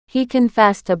He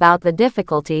confessed about the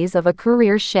difficulties of a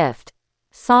career shift.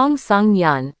 Song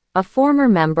Sung-yeon, a former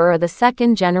member of the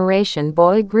second-generation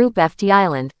boy group FT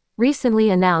Island, recently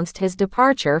announced his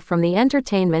departure from the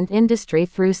entertainment industry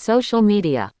through social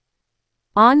media.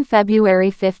 On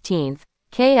February 15,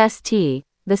 KST,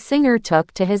 the singer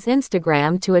took to his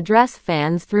Instagram to address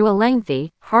fans through a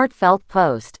lengthy, heartfelt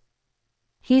post.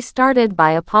 He started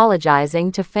by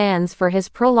apologizing to fans for his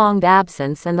prolonged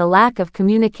absence and the lack of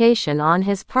communication on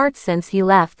his part since he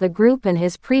left the group and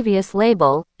his previous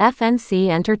label,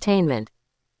 FNC Entertainment.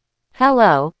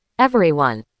 "Hello,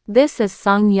 everyone. This is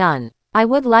Sung-yeon. I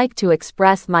would like to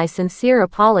express my sincere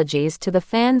apologies to the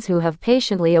fans who have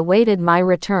patiently awaited my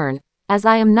return, as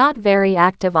I am not very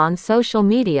active on social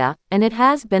media, and it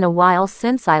has been a while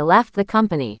since I left the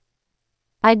company.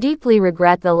 I deeply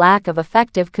regret the lack of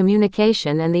effective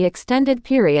communication and the extended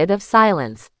period of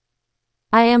silence.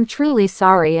 I am truly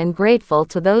sorry and grateful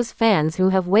to those fans who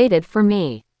have waited for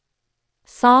me."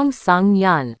 Song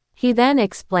Sung-yeon. He then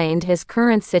explained his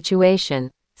current situation,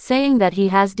 saying that he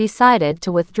has decided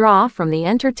to withdraw from the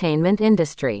entertainment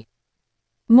industry.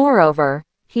 Moreover,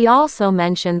 he also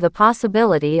mentioned the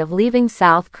possibility of leaving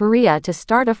South Korea to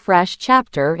start a fresh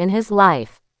chapter in his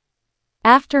life.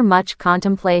 "After much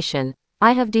contemplation,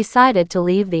 I have decided to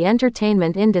leave the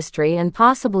entertainment industry and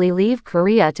possibly leave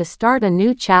Korea to start a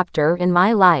new chapter in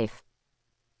my life."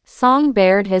 Song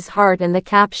bared his heart in the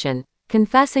caption,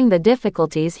 confessing the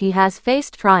difficulties he has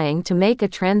faced trying to make a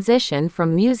transition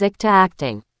from music to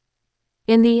acting.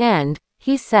 In the end,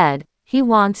 he said, he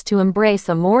wants to embrace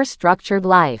a more structured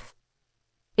life.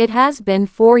 "It has been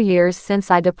 4 years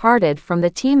since I departed from the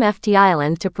Team FT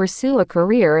Island to pursue a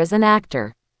career as an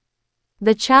actor.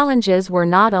 The challenges were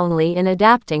not only in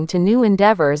adapting to new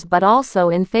endeavors but also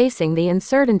in facing the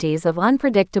uncertainties of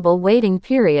unpredictable waiting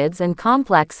periods and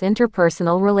complex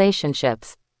interpersonal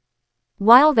relationships.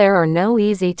 While there are no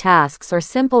easy tasks or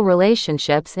simple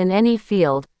relationships in any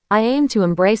field, I aim to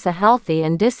embrace a healthy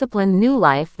and disciplined new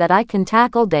life that I can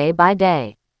tackle day by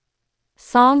day."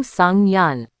 Song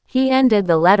Sung-yeon. He ended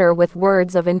the letter with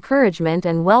words of encouragement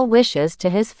and well wishes to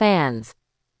his fans.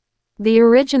 The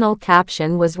original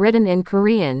caption was written in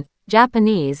Korean,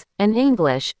 Japanese, and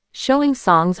English, showing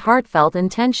Song's heartfelt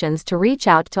intentions to reach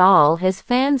out to all his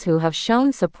fans who have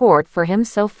shown support for him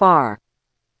so far.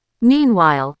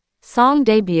 Meanwhile, Song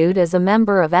debuted as a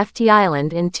member of FT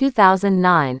Island in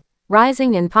 2009,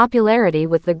 rising in popularity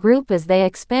with the group as they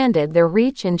expanded their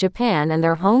reach in Japan and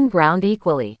their home ground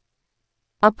equally.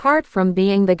 Apart from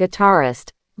being the guitarist,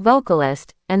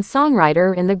 vocalist, and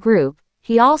songwriter in the group,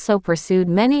 he also pursued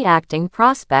many acting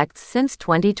prospects since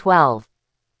 2012.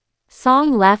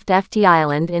 Song left FT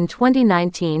Island in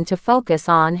 2019 to focus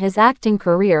on his acting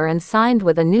career and signed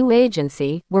with a new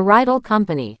agency, Waridal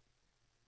Company.